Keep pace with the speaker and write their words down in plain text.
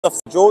of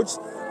St. George.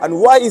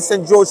 And why is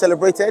St. George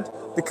celebrated?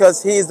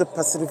 Because he is the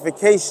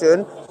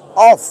personification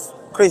of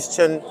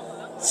Christian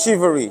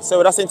chivalry. So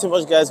without saying too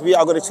much, guys, we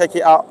are going to check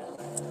it out.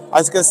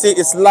 As you can see,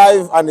 it's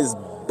live and it's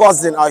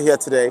buzzing out here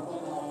today.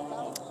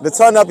 The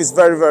turn up is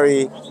very,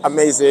 very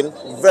amazing,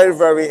 very,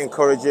 very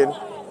encouraging.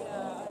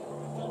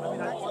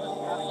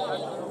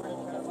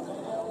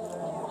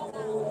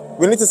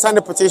 We need to sign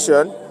a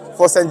petition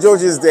for St.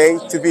 George's Day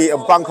to be a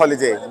bank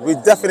holiday. We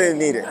definitely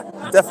need it,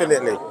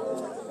 definitely.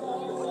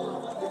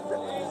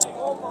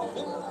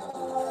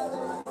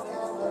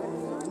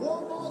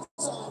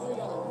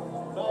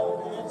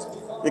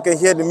 You can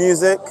hear the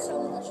music.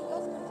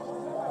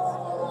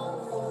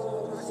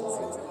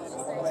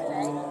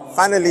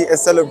 Finally, a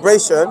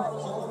celebration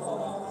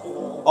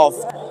of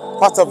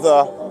part of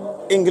the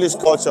English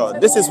culture.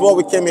 This is what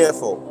we came here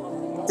for.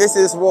 This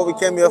is what we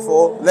came here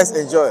for. Let's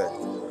enjoy it.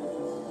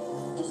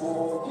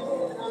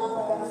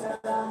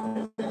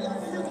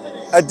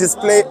 A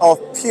display of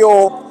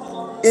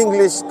pure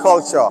English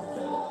culture.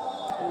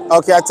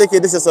 Okay, I take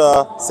it this is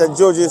a St.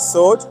 George's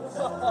sword.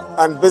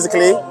 And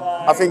basically,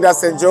 I think that's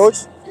St. George.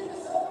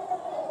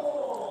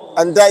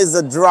 And that is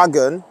the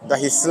dragon that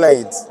he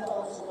slayed.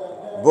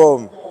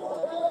 Boom.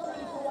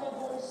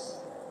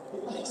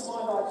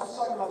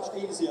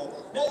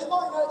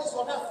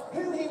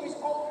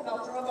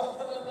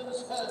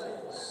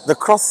 The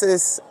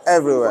crosses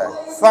everywhere.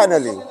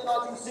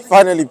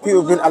 Finally, people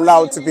have been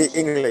allowed to be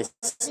English.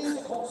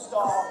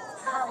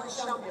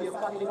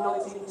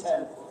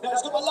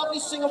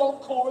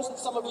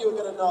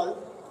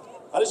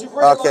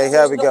 Okay,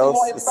 here we go.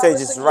 The stage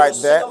is right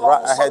there,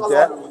 right ahead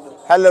there.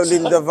 Hello,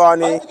 Linda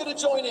Varney.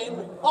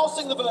 I'll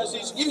sing the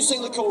verses, you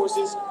sing the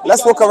choruses.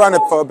 Let's walk around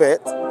it for a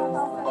bit.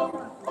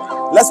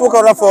 Let's walk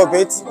around for a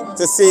bit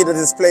to see the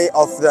display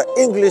of the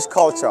English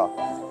culture.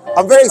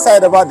 I'm very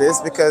excited about this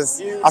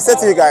because I said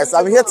to you guys,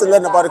 I'm here to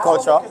learn about the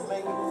culture,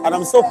 and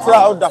I'm so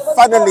proud that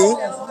finally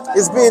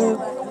it's been,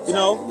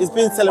 it's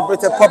been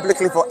celebrated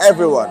publicly for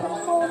everyone.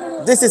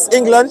 This is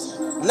England.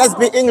 Let's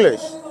be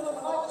English.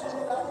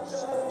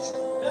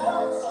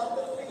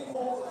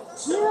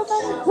 Human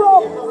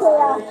crop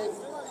here.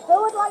 Who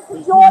would like to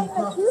join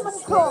the human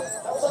crop?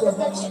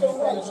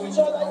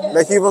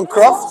 The human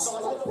croft?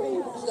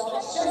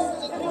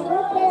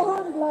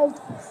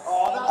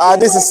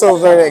 This is so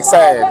very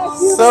exciting.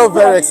 So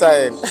very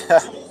exciting.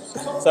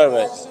 Sorry,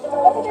 mate.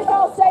 Look at this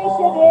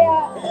Alsatian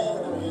here.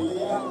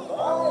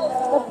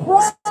 The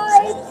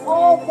pride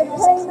of the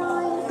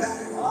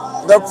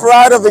canines. The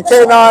pride of the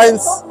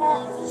canines.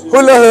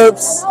 Hula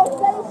hoops.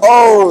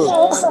 Oh.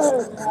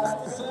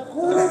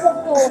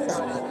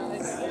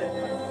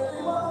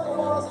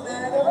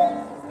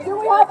 Do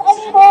we have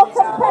any more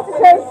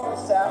competitors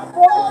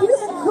for the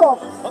human crop?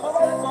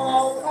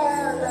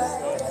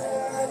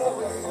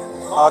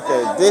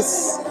 Okay, this.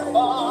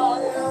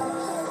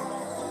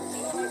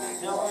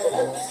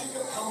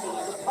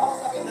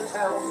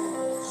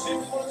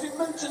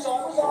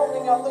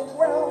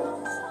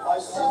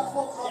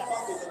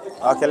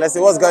 Okay, let's see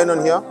what's going on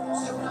here.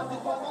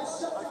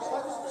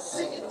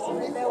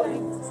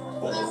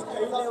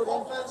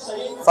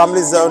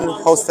 Family zone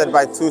hosted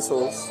by Two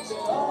Souls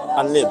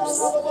and Nibs.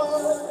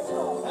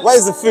 Where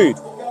is the food?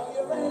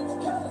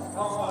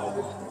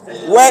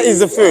 Where is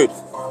the food?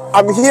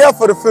 I'm here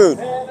for the food.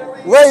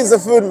 Where is the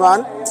food,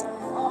 man?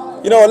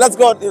 Let's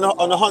go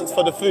on a hunt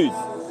for the food.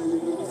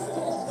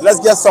 Let's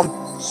get some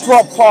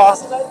proper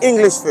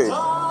English food.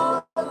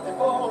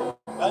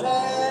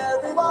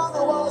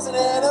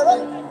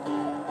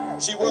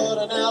 She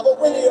wouldn't have a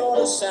witty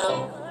or a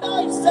sound.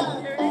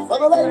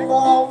 But a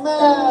rainbow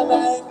man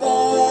named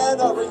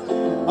Henry.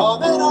 Oh,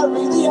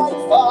 Henry the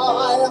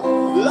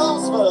 8th.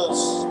 Last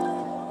verse.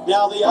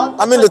 Now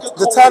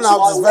the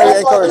turnout is very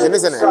encouraging,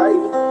 isn't it?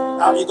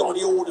 Have you got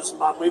any orders,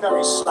 man? We're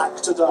very slack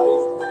today.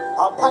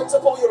 I'm packed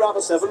up all your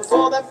other 7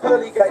 for them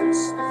pearly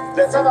gates.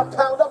 Let's have a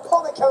pound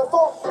upon account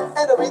for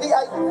Henry the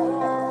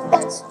 8th.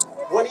 But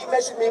when he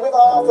measured me with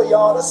half a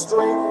yard of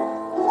string,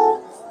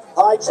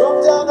 I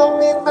dropped down on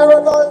me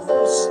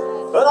marigolds,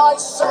 and I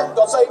sang,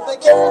 God save the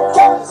king,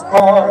 cause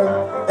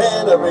I'm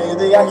Henry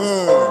the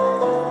 8th.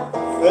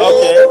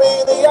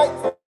 Henry the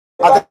 8th.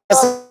 I can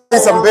see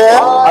some beer,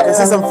 I can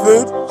see some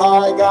food.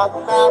 I got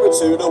married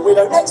to the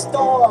widow next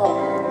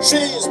door.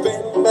 She's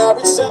been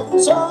married 7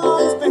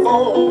 times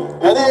before,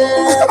 and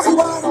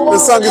everyone the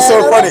song is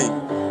so funny.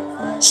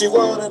 She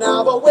wouldn't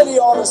have a willy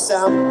or a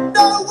Sam.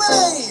 No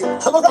willy!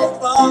 I'm a great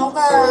old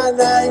man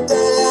named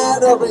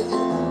Henry.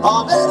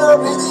 I'm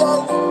Henry the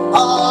 8th.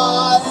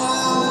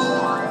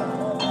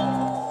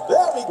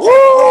 There we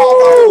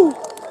go.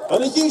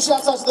 And a huge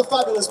shout out to the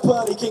fabulous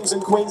pearly kings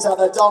and queens out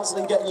there dancing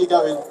and getting you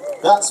going.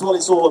 That's what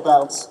it's all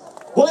about.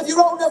 Well, if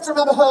you're old enough to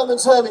remember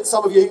Herman's Hermit,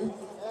 some of you,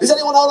 is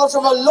anyone old enough to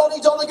remember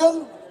Lonnie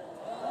Donegan?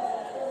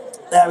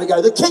 There we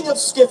go, the king of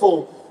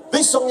skiffle.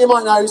 This song you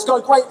might know, it's got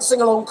a great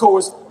sing-along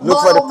chorus. Look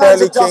for the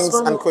pearly kings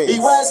and queens. He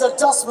wears a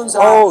dustman's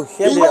hat. Oh,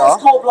 here they are. He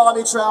wears core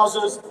blimey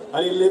trousers,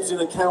 and he lives in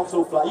a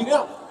council flat.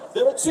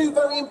 There are 2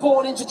 very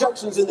important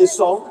interjections in this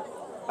song.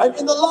 And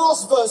in the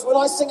last verse, when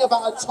I sing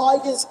about a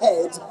tiger's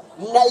head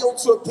nailed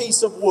to a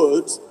piece of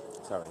wood,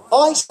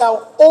 I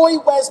shout, "Oi,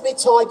 where's me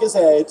tiger's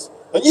head?"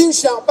 And you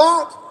shout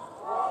back,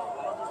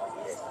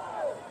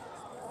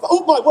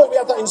 "Oh my word, we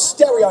have that in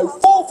stereo.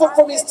 4 foot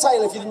from his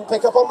tail," if you didn't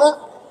pick up on that.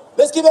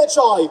 Let's give it a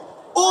try.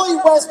 "Oi,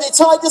 where's me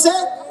tiger's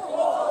head?"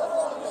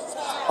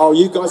 Oh,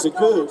 you guys are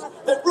good.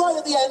 Then right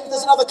at the end,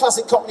 there's another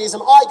classic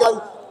Cockneyism. I go,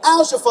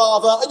 "How's your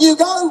father?" And you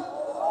go,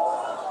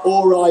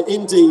 "All right,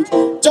 indeed.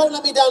 Don't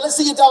let me down." Let's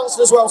see you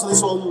dancing as well to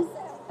this one.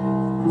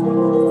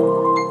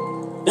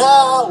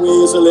 Now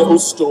here's a little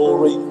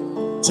story.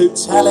 To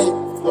tell it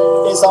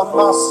is a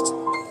must.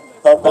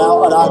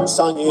 About an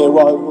unsung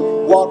hero,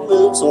 one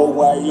moves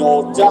away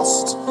your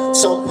dust.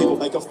 Some people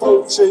make a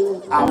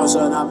fortune,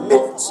 Amazon and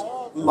Mint.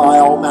 My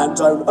old man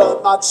don't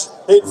earn much.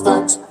 In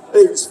fact,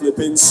 he's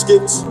flipping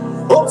skint.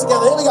 All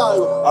together, here we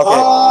go.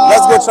 Okay,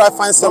 let's go try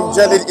find some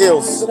jellied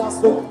eels.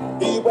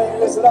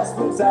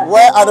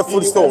 Where are the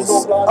food stalls?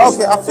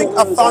 Okay, I think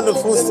I found the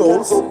food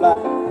stalls.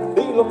 The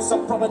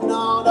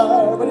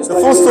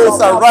food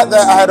stalls are right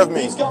there ahead of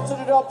me.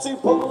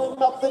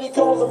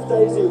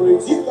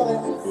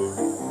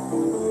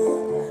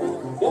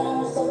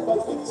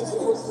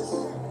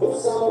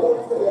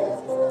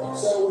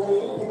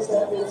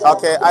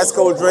 Okay, ice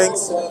cold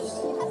drinks.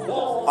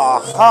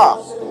 Aha!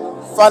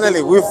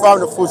 Finally, we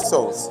found the food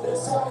stalls.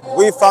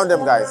 We found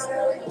them, guys.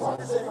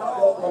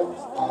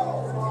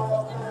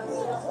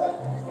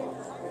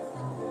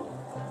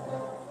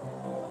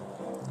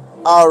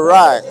 All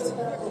right.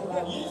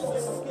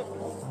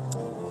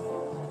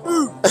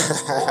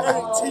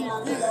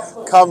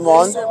 Come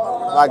on,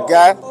 my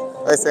guy.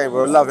 I say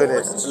we're loving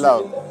it.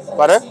 Love.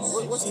 Pardon?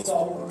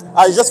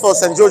 It's just for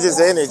St. George's,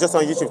 ain't it? Just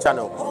on YouTube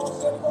channel.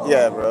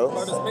 Yeah, bro.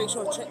 Just make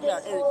sure to check me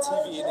out Eric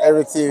TV.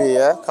 Eric TV,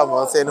 yeah? Come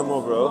on, say no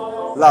more,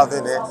 bro. Love,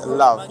 innit?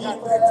 Love.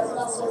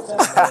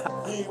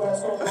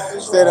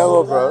 Say no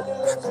more, bro.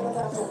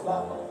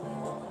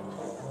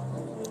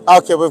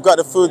 Okay, we've got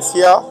the foods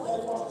here.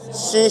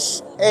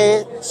 Shish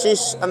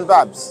and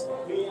babs.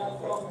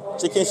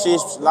 Chicken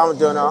shish, lamb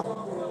doner.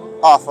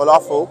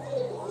 Falafel.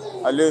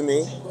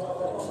 Halloumi.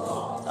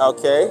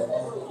 Okay.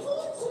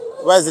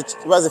 Where's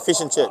the fish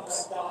and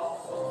chips?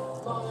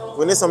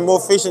 We need some more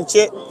fish and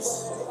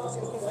chips.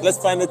 Let's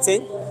find the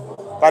thing.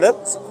 Pardon?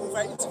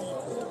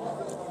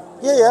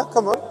 Yeah,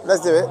 come on.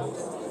 Let's do it.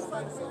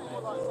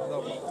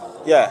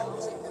 Yeah.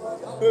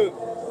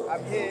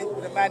 I'm here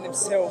with the man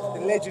himself,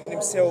 the legend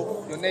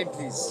himself. Your name,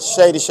 please?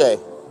 Shady Shae.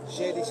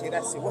 Shady,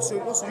 that's it. What's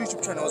your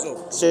YouTube channel as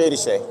well? Shady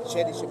Shae.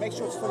 Shady, make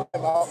sure to follow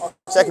him out.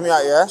 Check me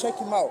out, yeah? Check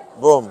him out.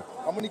 Boom.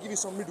 I'm going to give you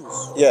some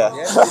riddles. Yeah.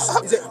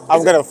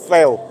 I'm going to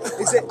fail.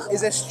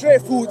 Is a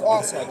straightforward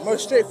answer. The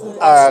most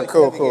straightforward answer.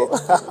 Cool.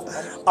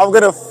 I'm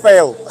going to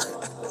fail.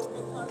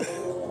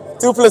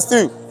 2 +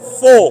 2,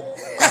 4.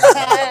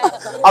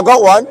 I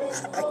got one.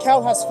 A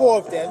cow has 4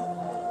 of them,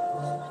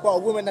 but a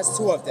woman has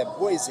 2 of them.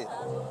 What is it?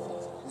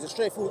 It's a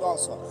straightforward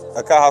answer.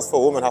 A cow has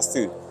 4, a woman has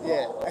 2.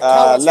 Yeah. A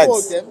cow has legs. 4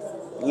 of them.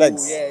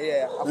 Legs. Ooh,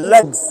 yeah.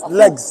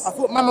 Legs. I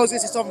thought Mama was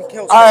going to say something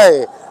else.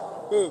 Aye.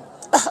 Boom.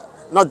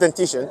 Not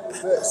dentition.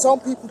 But some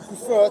people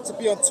prefer to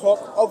be on top,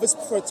 others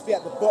prefer to be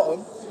at the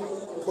bottom,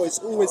 but it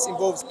always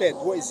involves bed.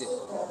 What is it?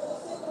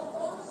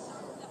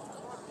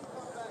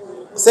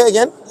 Say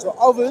again. So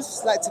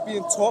others like to be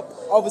on top,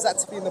 others like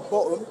to be in the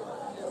bottom,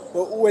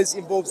 but always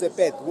involves their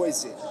bed. What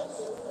is it?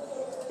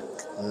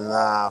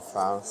 Nah,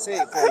 fam. Say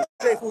it, bro.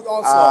 Straightforward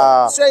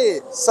answer. Say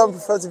it. Some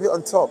prefer to be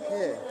on top.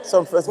 Yeah.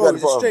 Some prefer to be at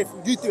the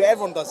bottom. You do it,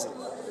 everyone does it.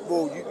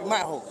 Well, you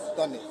might have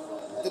done it. I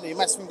don't know, you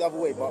might swing the other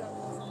way, but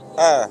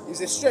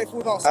it's a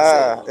straightforward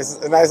answer. It's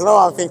not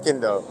what I'm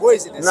thinking though. What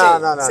is it then? No. I'm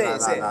gonna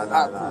pass.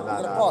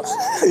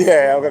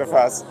 Yeah, I'm gonna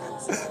pass.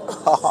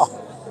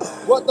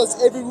 What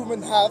does every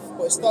woman have,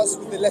 but it starts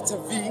with the letter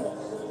V,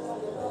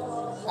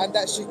 and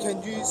that she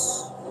can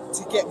use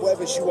to get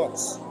whatever she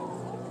wants?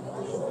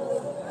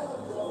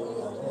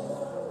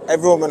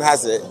 Every woman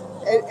has it.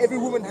 Every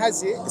woman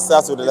has it. It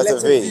starts with the letter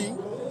V.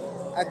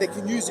 And they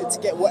can use it to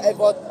get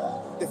whatever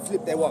the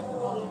flip they want.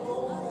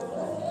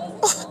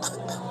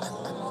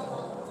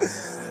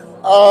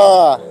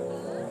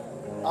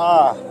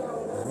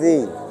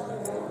 V.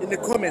 In the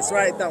comments,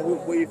 write down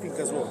what you think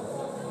as well.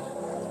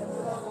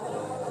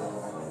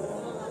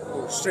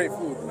 Oh,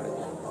 straightforward, man.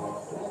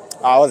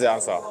 What's the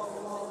answer?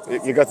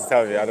 You got to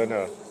tell me, I don't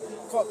know.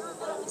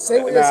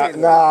 Say what you're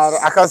saying. Nah,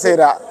 I can't say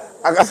that.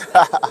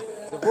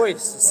 The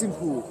voice,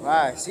 simple.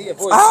 See a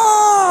voice.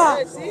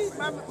 Yeah, see?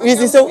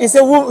 It's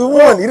a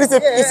woman.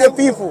 It's a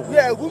people.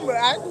 Yeah, a woman.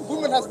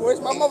 Woman has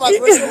voice. My mother has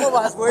voice. Your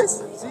mother has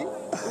voice. See? I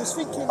was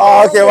thinking.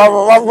 Okay,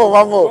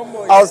 one more.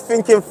 I was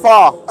thinking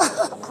far.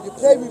 You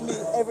play with me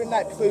every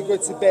night before you go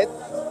to bed,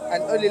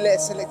 and only let a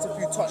selective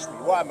few touch me.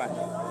 What am I?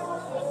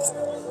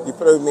 You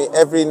play with me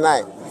every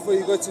night before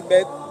you go to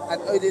bed,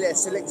 and only let a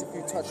selective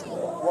few touch me.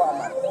 What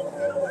am I?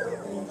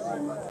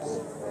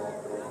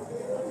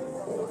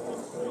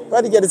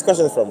 Where did you get these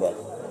questions from, bro?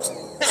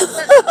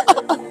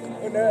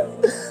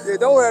 Yeah,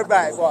 don't worry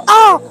about it.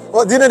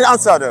 But do you know the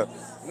answer, though?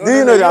 No, do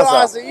you know the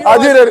answer? I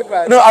do know.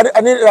 No,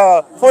 I need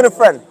phone a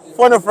friend.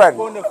 Phone a friend.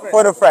 Phone a friend.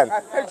 Phone a friend.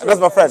 Pedro. That's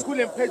my friend. Let's call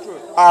him Pedro.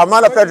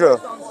 Man of Pedro.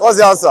 What's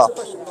the answer?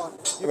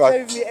 You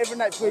play with me every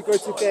night before you go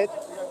to bed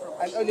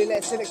and only let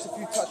a select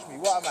few touch me.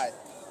 What am I?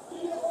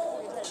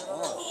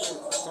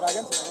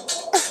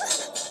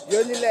 You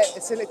only let a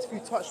select few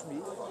touch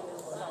me.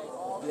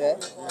 Yeah?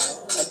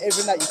 And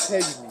every night you play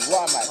with me.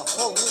 What am I?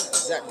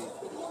 Exactly.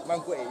 Man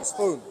got it. His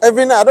phone.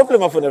 Every night. I don't play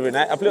my phone every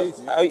night.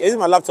 I use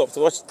my laptop to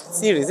watch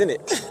series,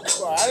 innit?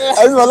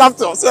 I use my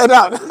laptop. Swear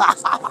down.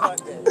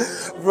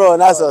 Bro,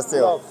 nice one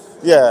still.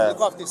 Yeah.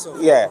 Look after yourself.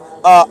 Yeah.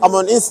 I'm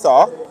on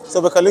Insta,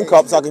 so we can link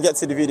up so I can get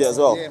to the video as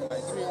well. Yeah, man.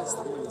 Give me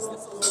Insta.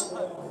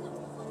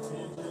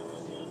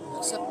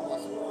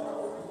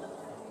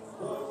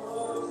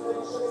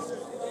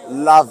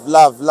 Love,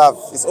 love, love.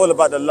 It's all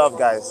about the love,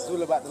 guys. It's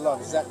all about the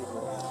love, exactly,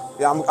 bro.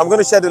 Yeah, I'm going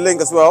to share the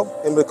link as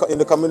well in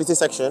the community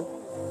section.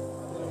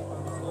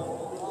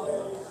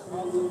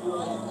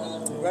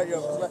 Right.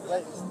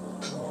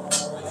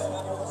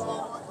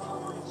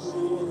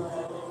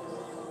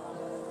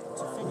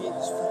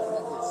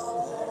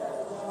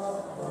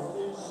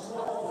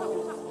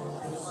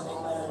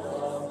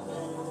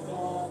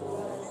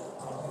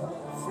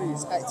 Free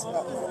is acting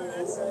up.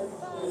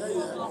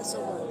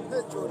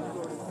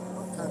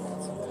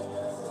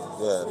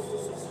 Yeah.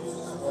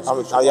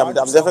 I'm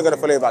definitely going to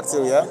follow you back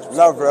too, yeah?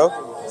 Love, bro.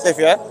 Safe,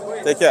 yeah?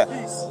 Take care.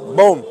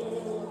 Boom.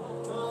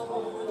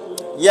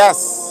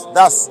 Yes,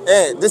 that's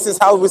it. This is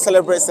how we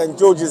celebrate St.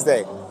 George's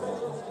Day.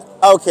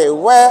 Okay,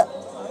 where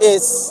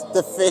is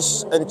the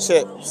fish and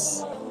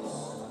chips?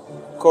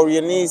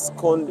 Koreanese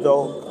corn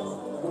dog,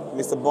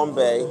 Mr.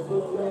 Bombay.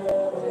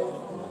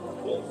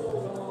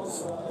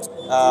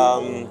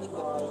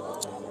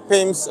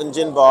 Pims and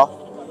gin bar.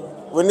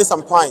 We need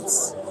some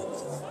pints.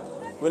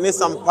 We need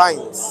some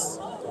pints.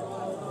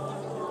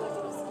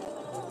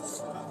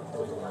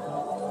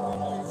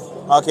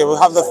 Okay,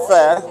 we'll have the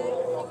fair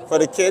for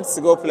the kids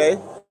to go play.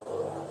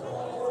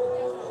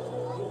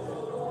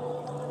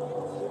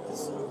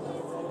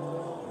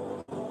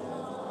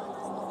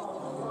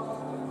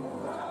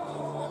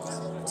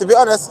 To be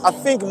honest, I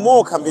think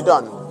more can be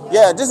done.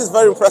 Yeah, this is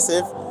very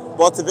impressive,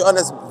 but to be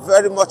honest,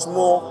 very much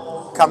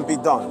more can be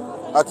done.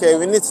 Okay,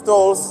 we need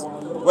stalls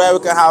where we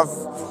can have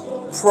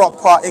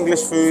proper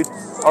English food.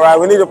 All right,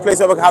 we need a place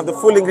where we can have the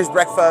full English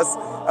breakfast,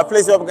 a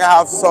place where we can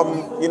have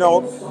some,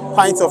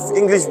 pints of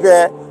English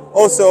beer.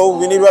 Also,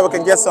 we need where we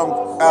can get some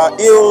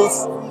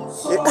eels,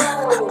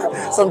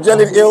 some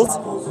jellied eels.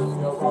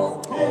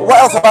 What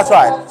else have I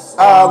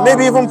tried?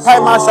 Maybe even pie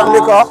mash and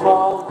liquor.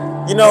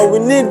 We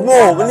need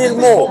more. We need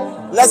more.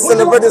 Let's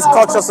celebrate this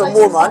culture some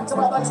more, man.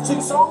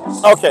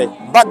 Okay,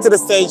 back to the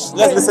stage.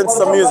 Let's listen to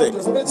some music.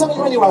 I'm going to tell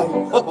you anyway.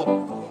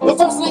 The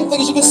fascinating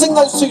thing is you can sing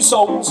those two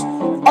songs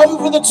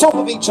over the top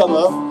of each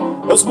other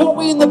as what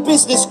we in the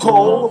business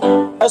call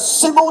a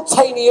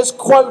simultaneous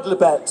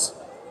quodlibet.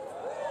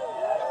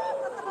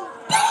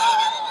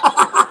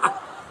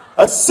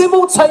 A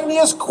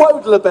simultaneous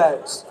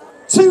quodlibet.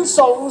 Two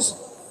songs.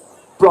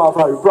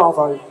 Bravo,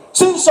 bravo.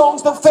 Two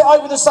songs that fit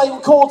over the same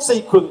chord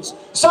sequence.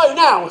 So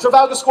now,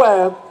 Trafalgar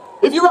Square,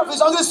 if you're up for this,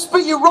 I'm going to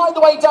split you right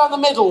the way down the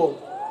middle.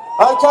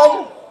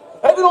 Okay?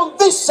 Everyone on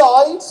this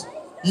side,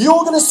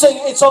 you're going to sing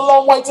It's a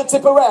Long Way to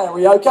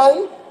Tipperary,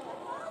 okay?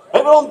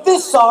 Everyone on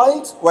this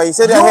side, Wait, you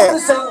said you're they're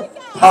going here? to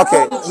sing...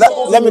 Okay,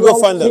 let me go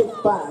find them.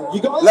 You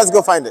guys? Let's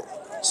go find it.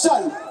 So,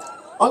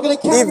 I'm going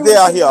to count If they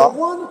are here,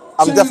 one,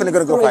 I'm two, definitely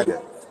going to go three. find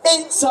it.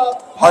 It's a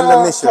On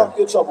the mission. Up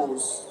your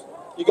troubles.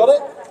 You got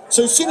it?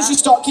 So as soon as you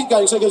start, keep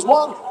going. So it goes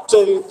 1,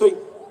 2, 3.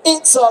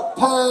 It's a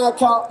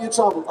pack up your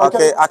trouble.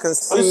 Okay, I can And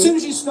as soon see.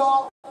 as you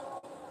start.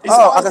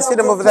 Oh, I can see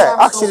them over there.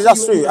 Actually,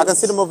 that's true. I can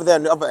see them over there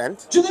on the other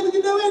end. Do you think we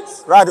can do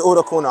it? Right at the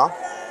other corner.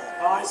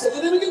 I said, do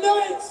you think we can do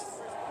it?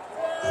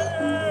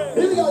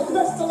 Here we go.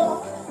 Best of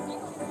luck.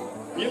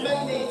 You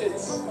may need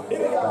it.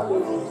 Here we go.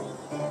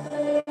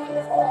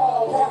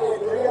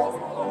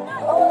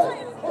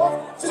 One,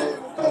 two,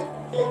 three.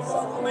 It's a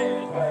long way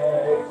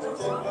to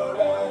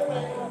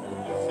Tipperary.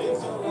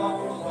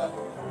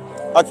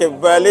 Okay,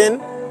 Berlin.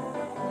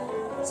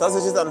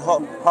 Sausages and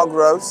hog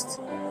roast.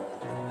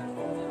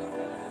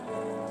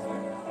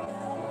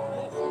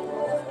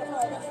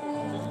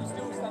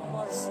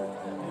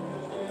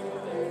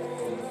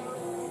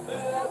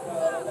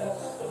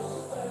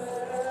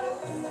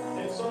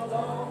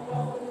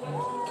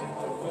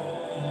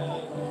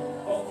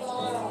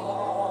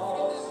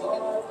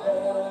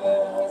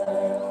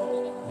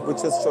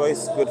 Butcher's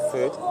Choice, good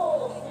food.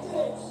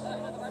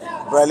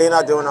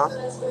 Berliner Döner.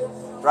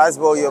 Rice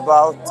bowl,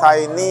 Yoruba,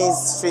 Chinese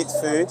street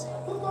food.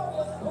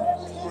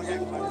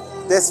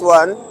 This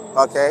one,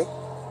 okay.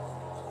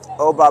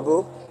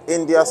 Obabu,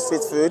 India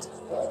street food.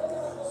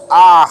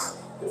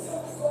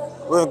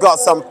 We've got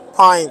some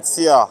pints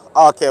here.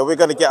 Okay, we're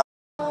gonna get.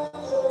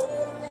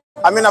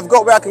 I've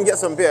got where I can get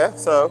some beer,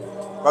 so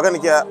we're gonna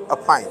get a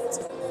pint.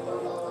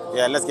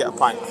 Yeah, let's get a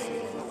pint.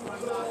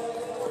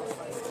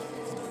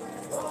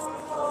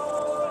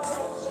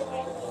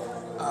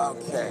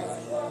 Okay.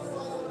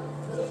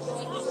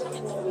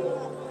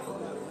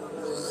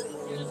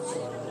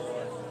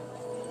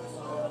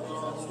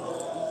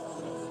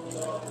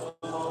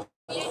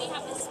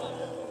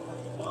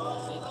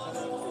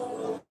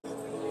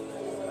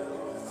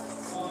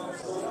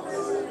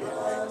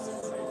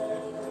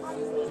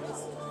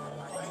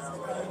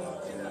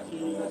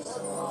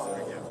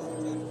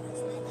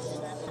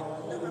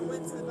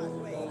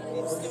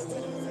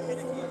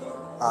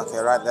 Okay,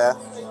 right there.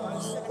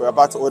 We're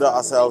about to order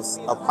ourselves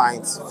a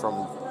pint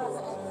from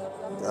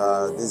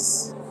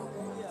this.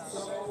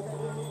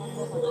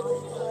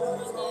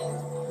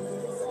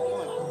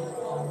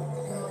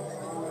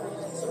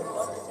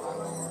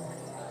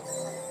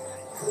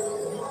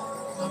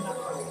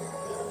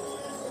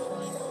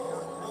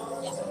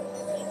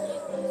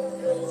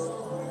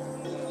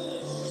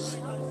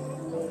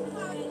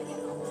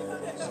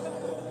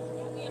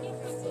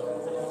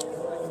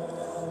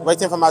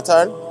 Waiting for my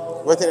turn.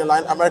 Waiting in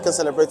line. Americans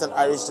celebrate an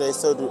Irish Day,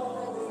 so do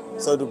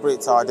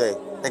Brits our day.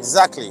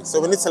 Exactly. So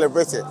we need to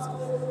celebrate it.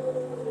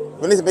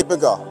 We need to make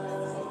bigger.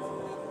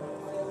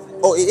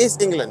 Oh, it is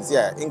England's,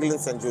 yeah.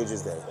 England's St.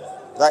 George's Day.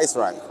 That is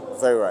right.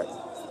 Very right.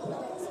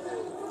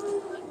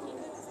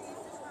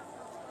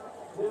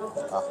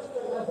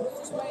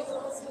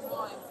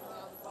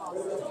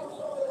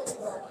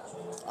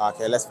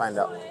 Okay, let's find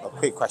out. A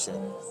quick question.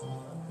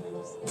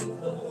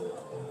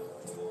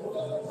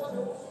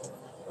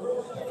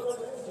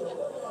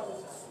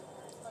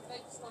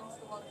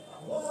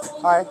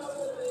 Hi.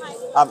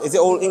 Is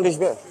it all English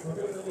beer?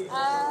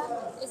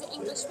 Is it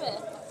English beer?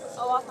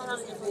 Oh, I can't have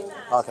English beer.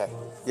 Okay.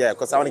 Yeah,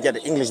 because I want to get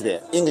the English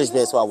beer. English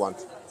beer is what I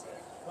want.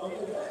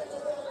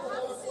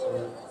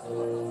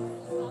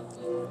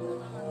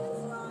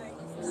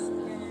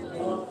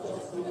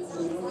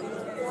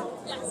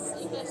 Yes,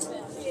 English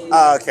beer.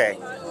 Okay.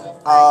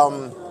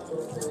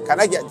 Can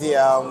I get the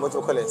what do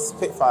you call it?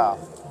 Spitfire.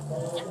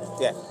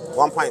 Yeah.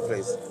 1 pint,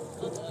 please.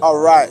 All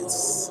right.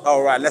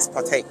 All right. Let's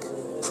partake.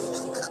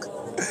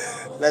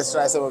 Let's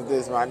try some of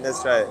this, man.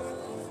 Let's try it.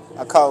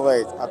 I can't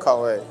wait. I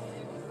can't wait.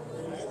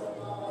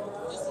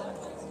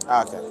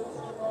 Okay.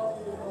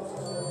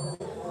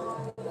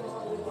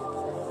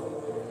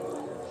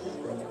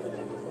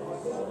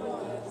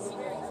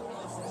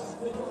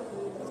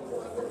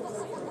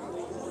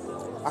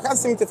 I can't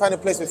seem to find a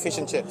place with fish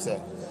and chips here.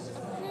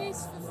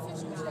 Place for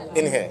fish and chips.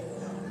 In here.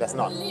 That's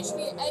not.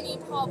 Literally any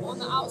pub on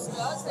the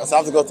outskirts. So I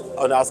have to go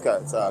on the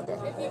outskirts. Okay.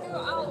 If you go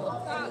out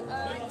of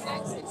that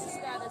exit just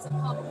there's a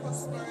pub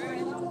across the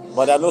road.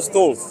 But there are no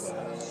stalls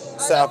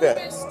set up here.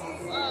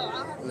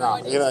 No,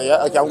 you know,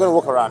 yeah. Okay, I'm gonna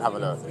walk around, have a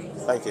look.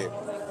 Thank you.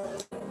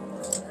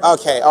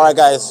 Okay, all right,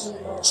 guys.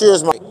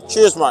 Cheers, mate.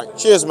 Cheers, mate.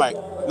 Cheers, mate.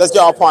 Let's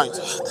get our pint.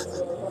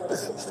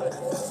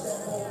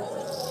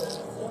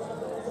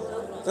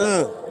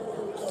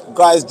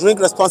 Guys, drink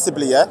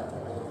responsibly, yeah.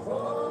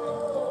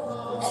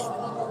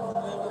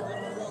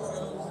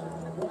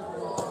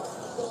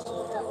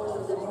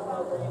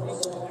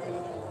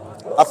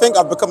 I think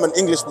I've become an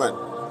Englishman.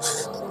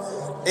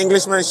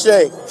 Englishman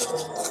Shae.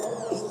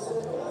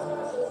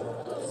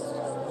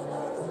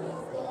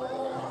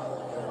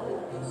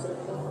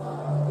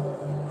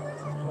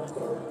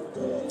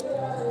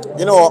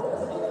 You know what?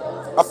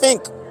 I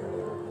think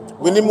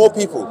we need more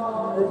people.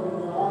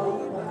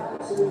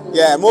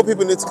 Yeah, more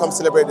people need to come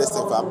celebrate this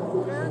thing, fam.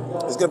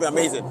 It's gonna be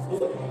amazing.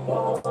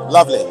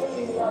 Lovely.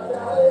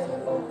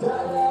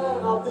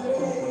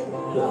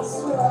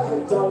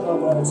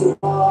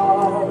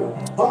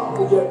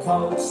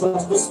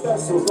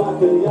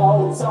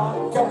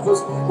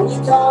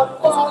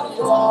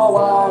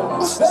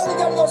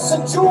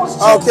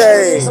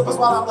 Okay.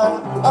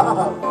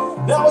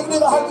 Now we can do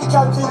the hokey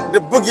cokey. The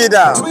boogie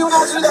down. Do we all know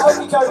how to do the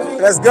hokey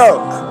cokey? Let's go.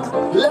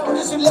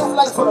 Just your left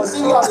leg first.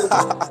 Here we go.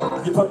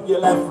 You put your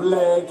left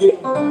leg in,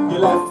 your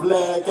left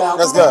leg out.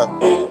 Let's go.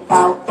 In,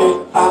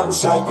 out,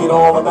 shake it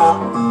all about.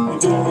 You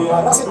do the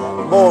other. That's it.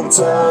 Boom.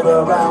 Turn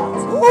around.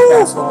 Woo.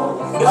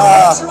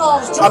 That's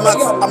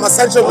I'm at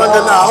Central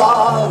London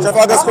now.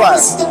 Trafalgar Square.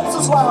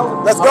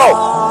 Let's go.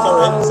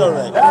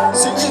 Sorry.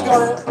 Since you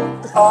got it.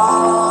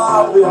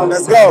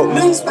 Let's go.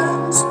 Knees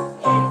bent.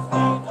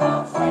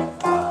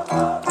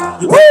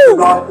 You Woo. put your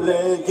right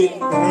leg in,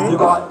 your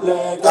right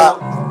leg out.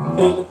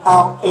 In,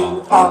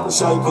 out,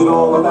 shake it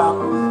all about.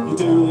 You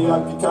do the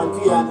hokey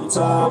cokey and you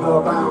turn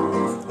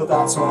around. But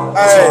that's what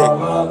it's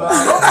all about.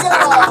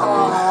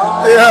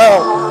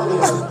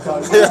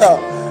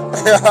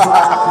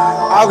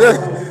 I'm good.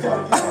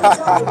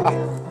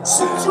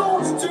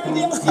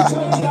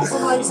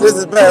 This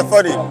is very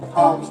funny.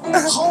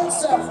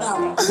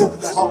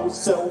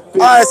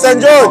 Alright, St.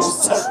 George.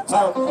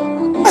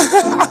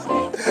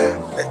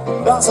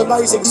 That's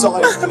amazing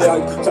sight for the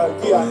hokey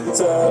cokey and you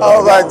turn.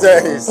 Oh my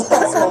days.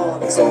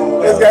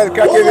 This guy's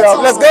cracking me up.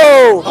 Let's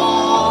go.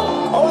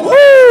 Woo!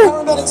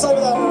 Paramedics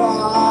over there.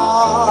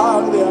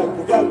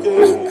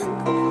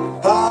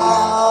 The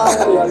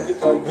hokey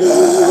cokey.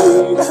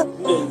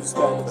 Knees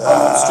bent,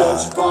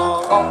 stretched far.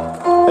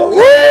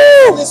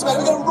 This way,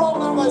 we're going to roll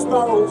down those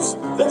barrels.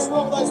 Let's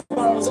roll those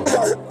barrels and go.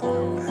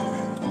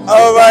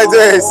 Oh my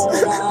days.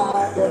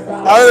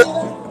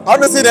 I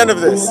want to see the end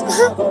of this.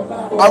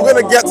 I'm going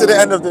to get to the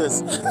end of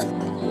this.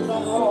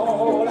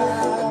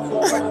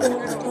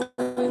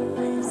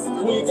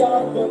 We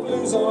got the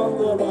blues on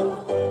the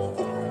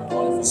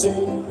run.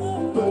 Sing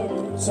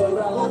blues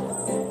around.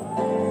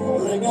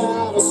 Bring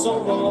out a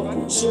song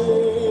of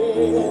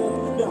cheer.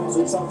 Now's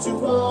the time to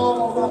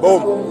roll.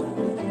 Boom.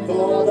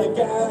 For the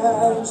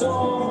guys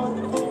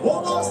on.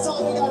 One last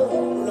time we go.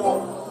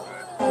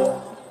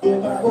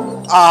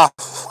 Ah,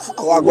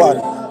 what God?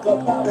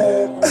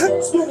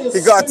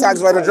 He got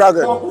attacked by the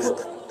dragon.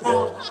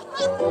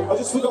 I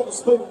just forgot the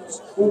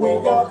spoons. We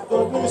got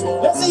the blues.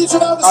 Let's see each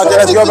other. Okay,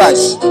 let's go back.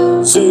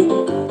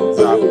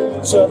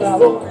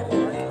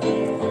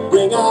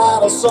 Bring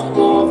out a song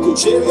of good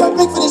cheer. We got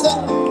big finish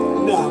then.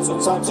 Now's the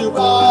time to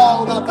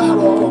roll the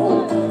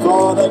barrel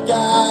for the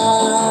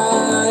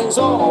gangs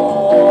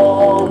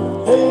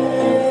on.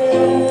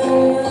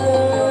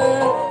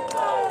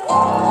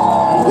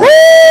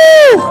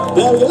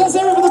 There we go. Let's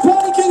hear it for the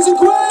party kings and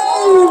queens.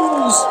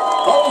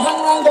 Oh, hang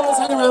around, guys.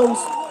 Hang around.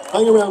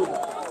 Hang around.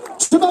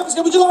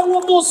 Trafalgar, would you like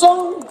one more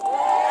song?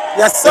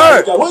 Yes, There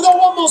sir. we go. We've got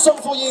one more song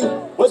for you.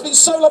 Well, it's been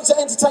so lovely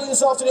to entertain you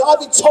this afternoon. I've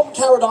been Tom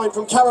Carradine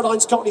from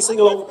Carradine's Company Sing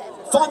Along.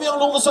 Find me on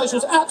all the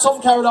socials at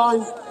Tom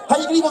Carradine.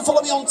 Hey, you can even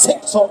follow me on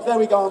TikTok. There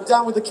we go. I'm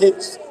down with the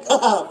kids.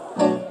 I'm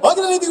going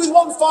to leave you with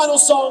one final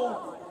song.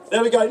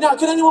 There we go. Now,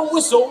 can anyone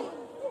whistle?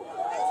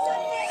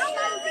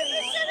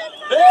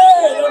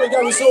 Hey, there we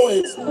go. We saw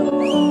it.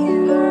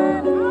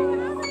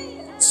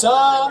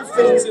 Some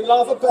things in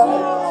life are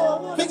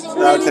bad. Things that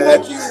really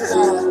make you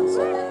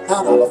mad.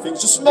 And other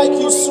things just make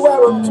you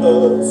swear and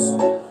curse.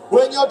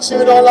 When you're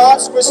chewing on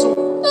life's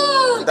whistle,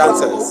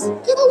 Dancers.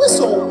 give a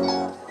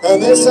whistle.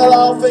 And this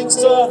allow things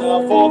turn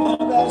out for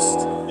the best.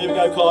 Here we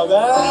go, Clive.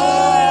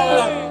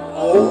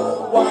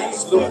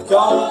 Always look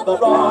on the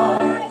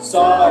right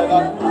side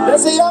of.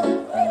 Let's see ya.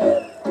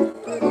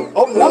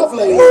 Oh,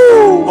 lovely.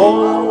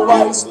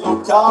 Always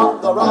look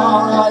on the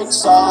right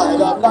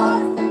side of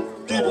life.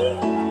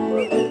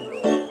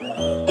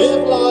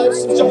 If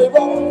life's a jolly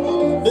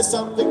roll, there's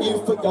something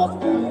you've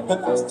forgotten, and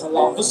that's to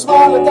laugh and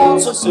smile and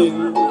dance and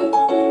sing.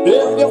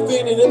 If you're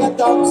feeling in the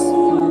dumps,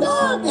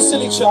 don't be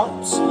silly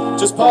chumps.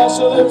 Just pass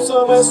your lips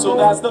and whistle,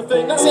 that's the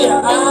thing. Let's see it.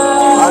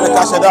 And the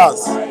Kasha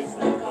dance.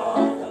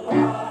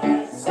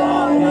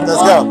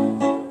 Let's go.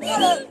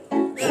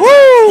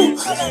 Woo!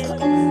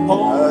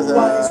 Always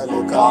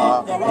look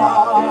on the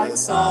right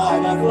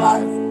side of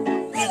life.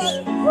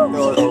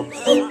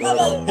 If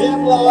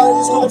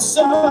life is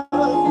concerned,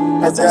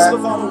 Let's go.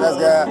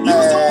 you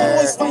must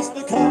always face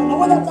the curtain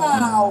with a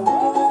bow.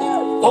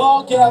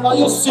 Forget all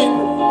your sin,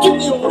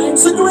 give the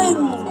audience a grin.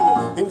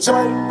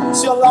 Enjoy,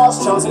 it's your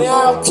last chance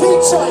anyhow,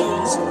 keep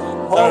change.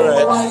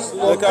 Always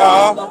Look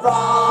on the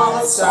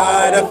right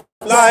side of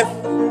life.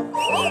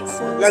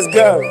 Let's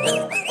go.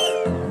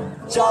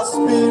 just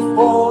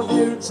before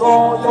you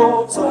draw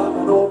your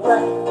terminal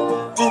breath.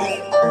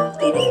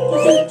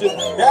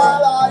 Yeah,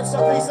 life's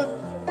a piece of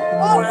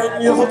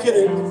when you look at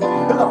it,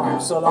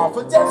 life's a laugh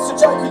and death's a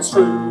joke, it's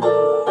true.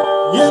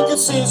 You can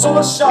see it's all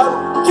a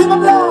show, keep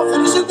them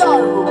laughing as you go.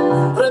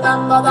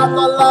 Remember that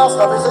the last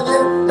love isn't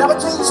you, never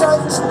keep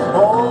change.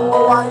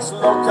 Always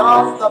look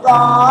on the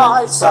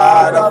bright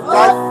side of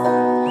life.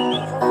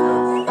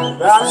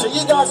 I'm sure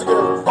you guys are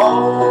good.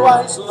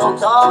 Always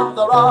look on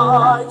the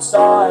right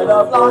side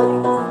of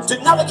life. Did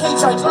another key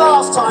change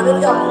last time, here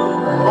we go.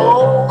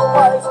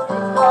 Always look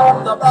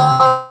on the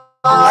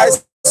right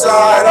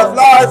Side of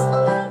life.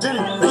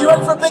 Are you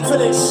ready for a big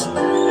finish?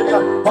 Here we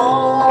go.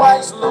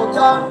 Always look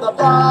on the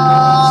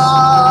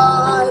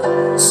bright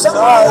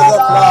side of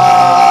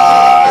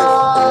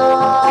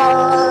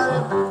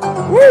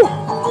life. Woo!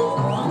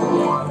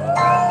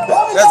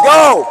 Let's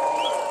go.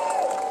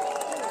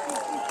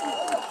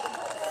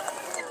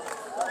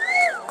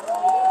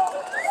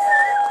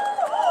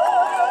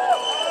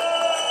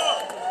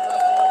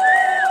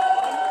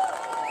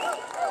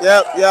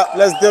 Yep,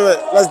 let's do it.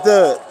 Let's do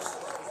it.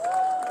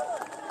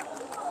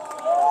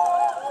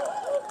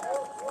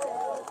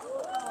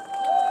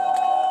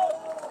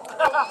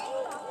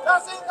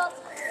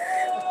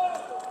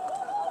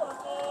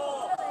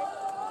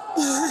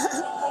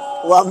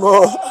 One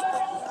more.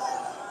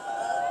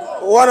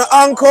 One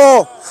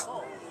encore.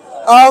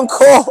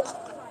 Encore.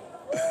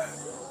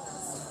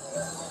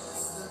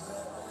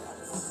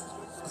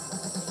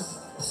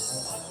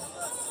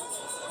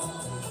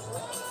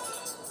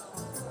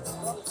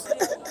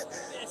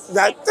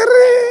 That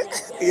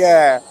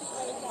yeah.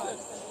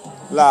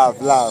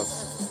 Love, love.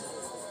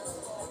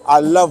 I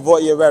love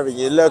what you're wearing.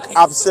 You look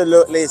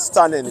absolutely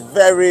stunning.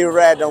 Very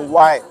red and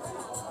white.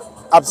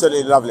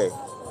 Absolutely lovely.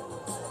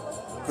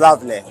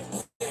 Lovely.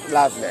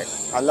 Lovely.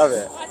 I love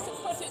it. I had to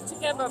put it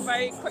together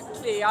very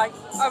quickly. I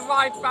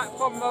arrived back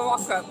from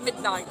Morocco at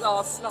midnight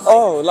last night.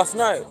 Oh, last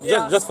night?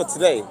 Yeah. Just for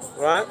today,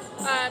 right?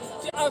 And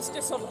I was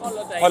just on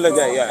holiday.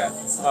 Holiday, yeah. And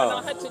Oh.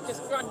 I had to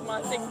just drag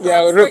my thing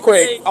Yeah, back real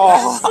quick. quickly.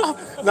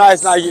 Oh,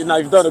 nice. Now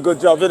you've done a good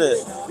job, isn't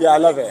it? Yeah, I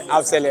love it.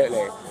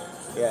 Absolutely.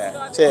 Yeah.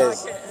 Glad you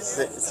Cheers. like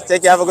it.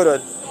 Take care. Have a good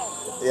one.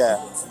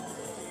 Yeah.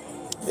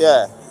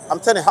 Yeah. I'm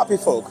telling you, happy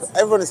folk.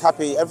 Everyone is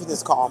happy.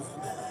 Everything's calm.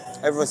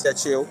 Everyone's here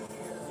chill.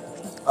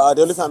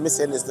 The only thing I'm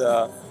missing is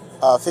the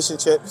fish and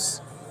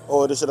chips,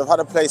 or they should have had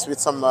a place with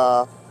some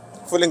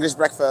full English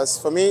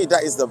breakfast. For me,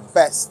 that is the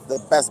best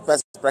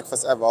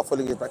breakfast ever, full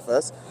English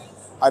breakfast.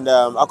 And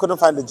I couldn't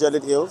find the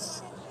jellied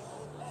eels.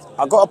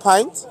 I got a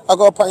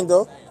pint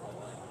though.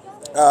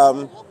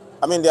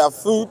 I mean, there are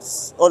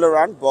foods all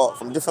around, but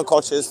from different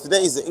cultures.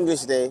 Today is the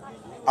English day,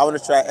 I want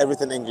to try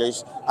everything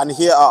English. And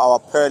here are our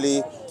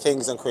pearly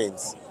kings and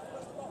queens.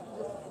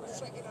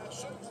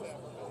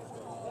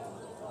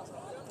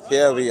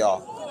 Here we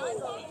are.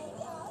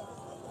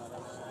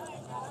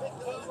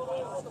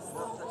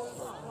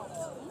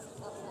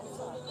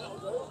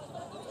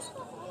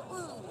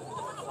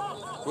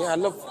 Yeah, I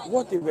love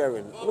what they're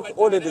wearing. Look at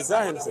all the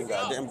designs in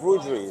there, the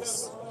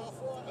embroideries.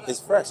 It's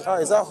fresh. Oh,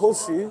 is that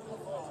horseshoe?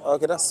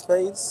 Okay, that's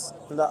spades.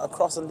 And that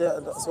across on there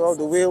as well,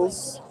 the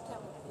wheels.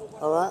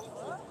 All right.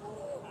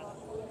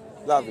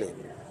 Lovely.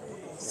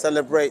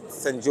 Celebrate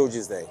St.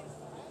 George's Day.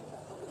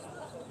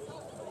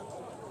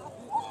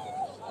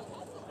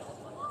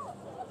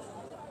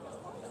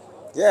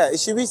 Yeah, it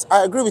should be,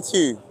 I agree with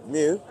you,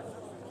 Mew.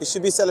 It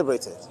should be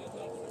celebrated.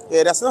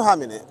 Yeah, there's no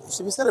harm in it. It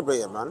should be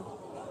celebrated, man.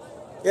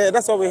 Yeah,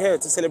 that's why we're here,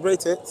 to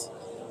celebrate it.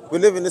 We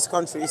live in this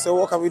country, so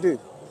what can we do?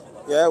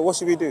 Yeah, what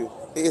should we do?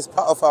 It is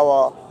part of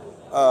our,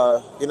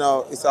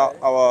 it's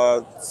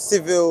our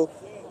civil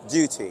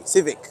duty,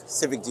 civic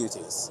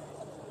duties.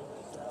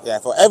 Yeah,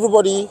 for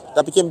everybody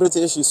that became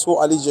British, you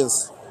swore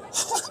allegiance.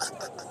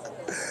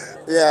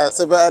 Yeah,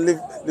 so better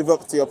live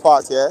up to your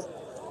part, yeah?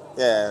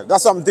 Yeah,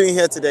 that's what I'm doing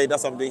here today.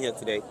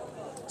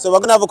 So we're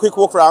going to have a quick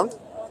walk around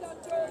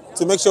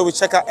to make sure we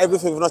check out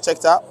everything we've not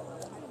checked out.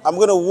 I'm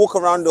going to walk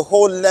around the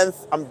whole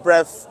length and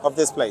breadth of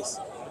this place.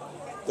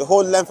 The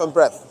whole length and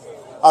breadth.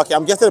 Okay,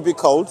 I'm getting a bit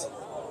cold.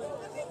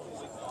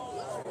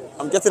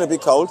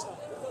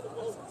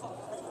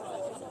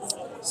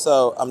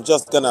 So I'm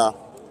just going to...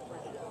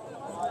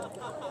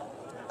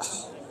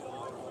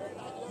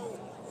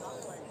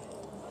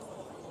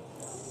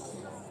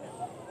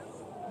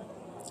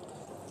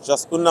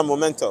 Just una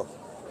momento.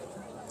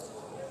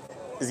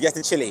 It's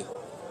getting chilly.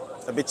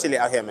 A bit chilly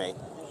out here, mate.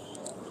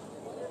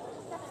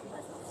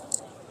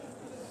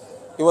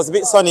 It was a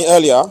bit sunny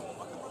earlier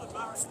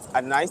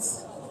at night,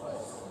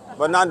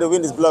 but now the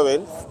wind is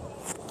blowing.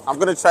 I'm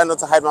gonna try not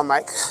to hide my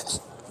mic.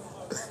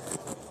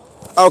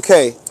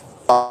 Okay.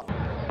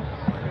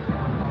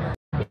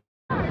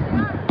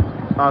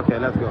 Okay,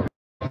 let's go.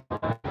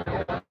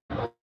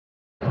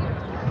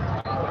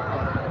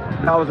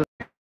 That was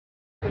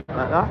like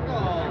that.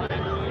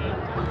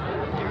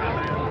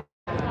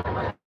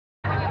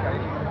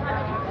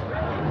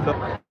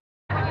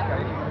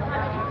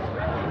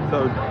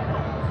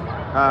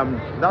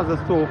 That's the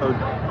store.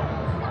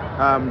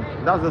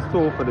 That's the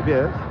store for the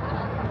beers.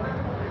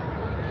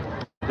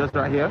 Just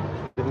right here.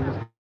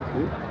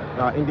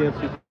 Indian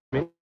street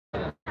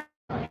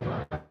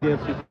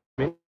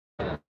meat.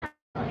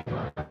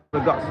 We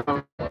got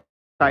some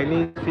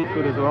Chinese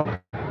seafood as well.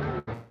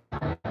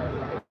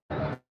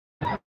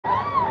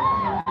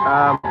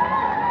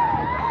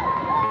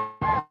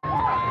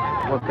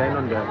 What's going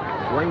on there?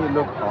 When you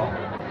look hot,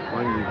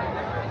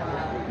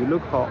 you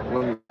look hot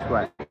when you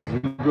sweat.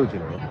 It's good, you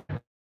know.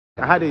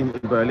 I had it in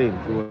Berlin.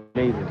 It was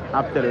amazing,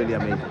 absolutely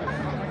amazing.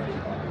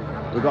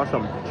 We got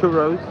some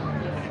churros.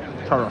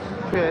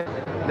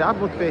 The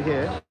atmosphere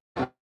here.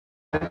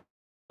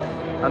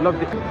 I love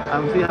it.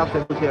 I'm seeing how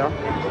people here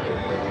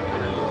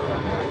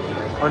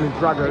on his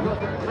dragon.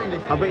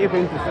 I'm waiting for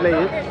him to slay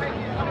it.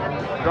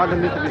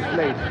 Dragon needs to be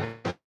slayed.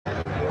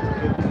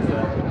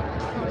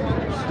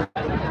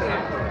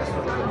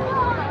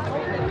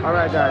 All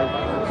right, guys.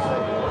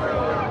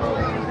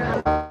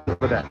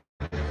 For that.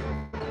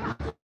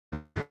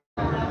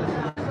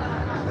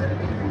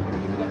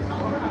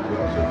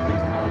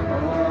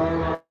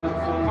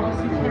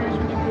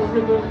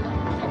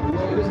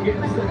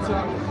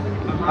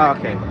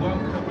 Okay.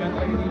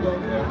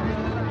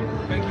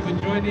 Thank you for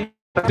joining.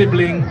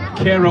 Sibling,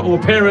 carer, or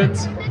parent.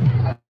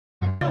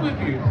 With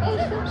you.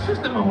 Push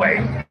them away.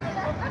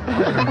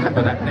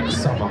 For that next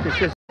summer.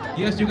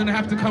 Yes, you're going to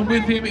have to come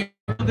with him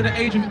under the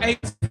age of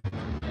 8.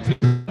 Please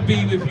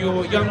be with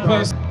your young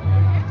person.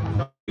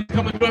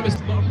 Come and join us,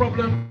 not a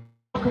problem.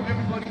 Welcome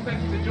everybody.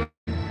 Thank you for joining.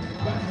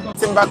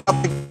 Sitting back up.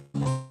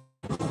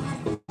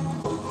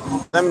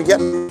 Let me get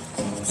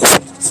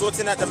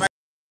sorting at the mic.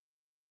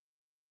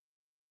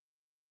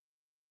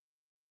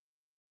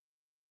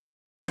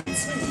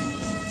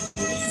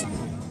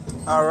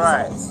 All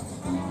right.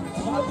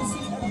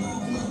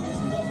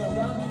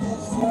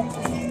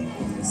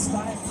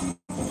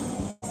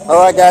 All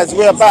right, guys,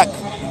 we are back.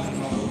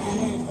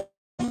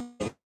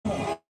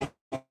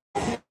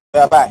 We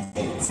are back.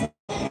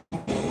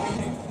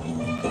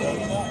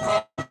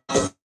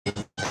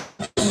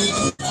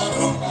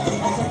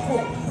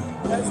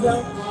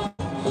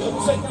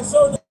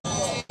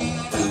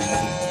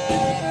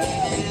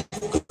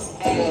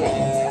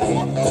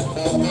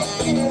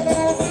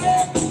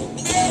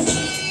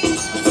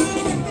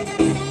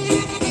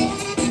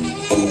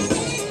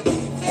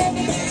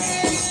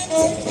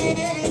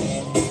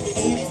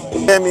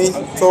 Hear me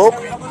talk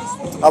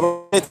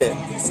about it.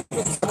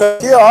 Because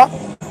here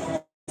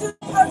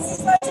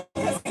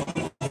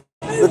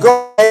we go.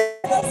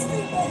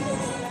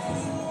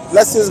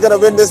 Let's see who's gonna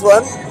win this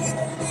one.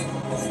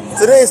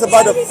 Today is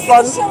about the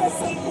fun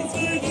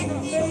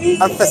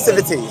and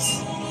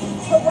festivities.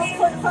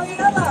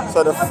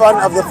 So the fun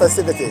of the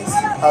festivities.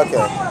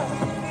 Okay,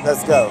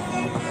 let's go.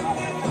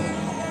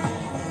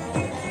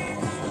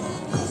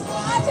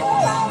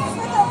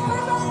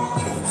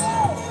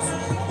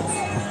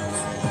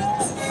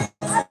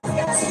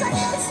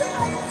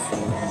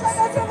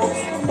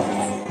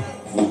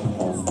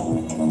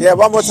 Yeah,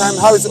 one more time.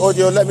 How is the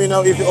audio? Let me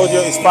know if the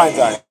audio is fine,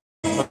 guys.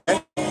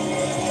 Okay.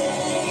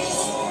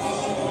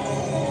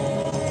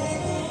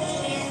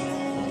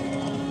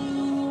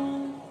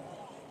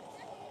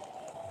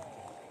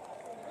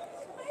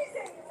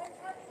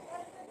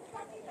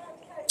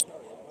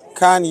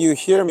 Can you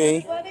hear me?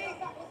 That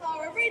was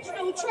our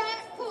original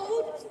track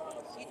called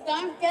You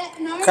Don't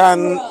Get No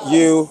Can Grub.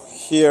 you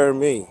hear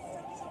me?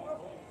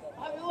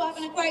 Hope you're all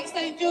having a great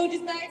St.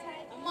 George's Day.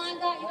 And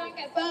mind that you don't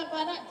get burnt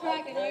by that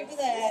dragon over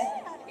there.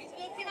 He's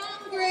looking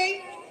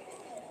hungry.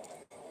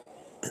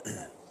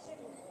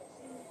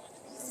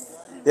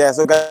 Yeah,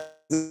 so guys.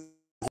 Okay,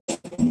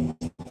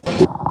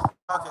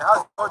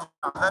 how's the audio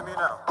now? Let me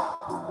know.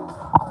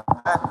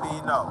 Let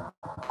me know.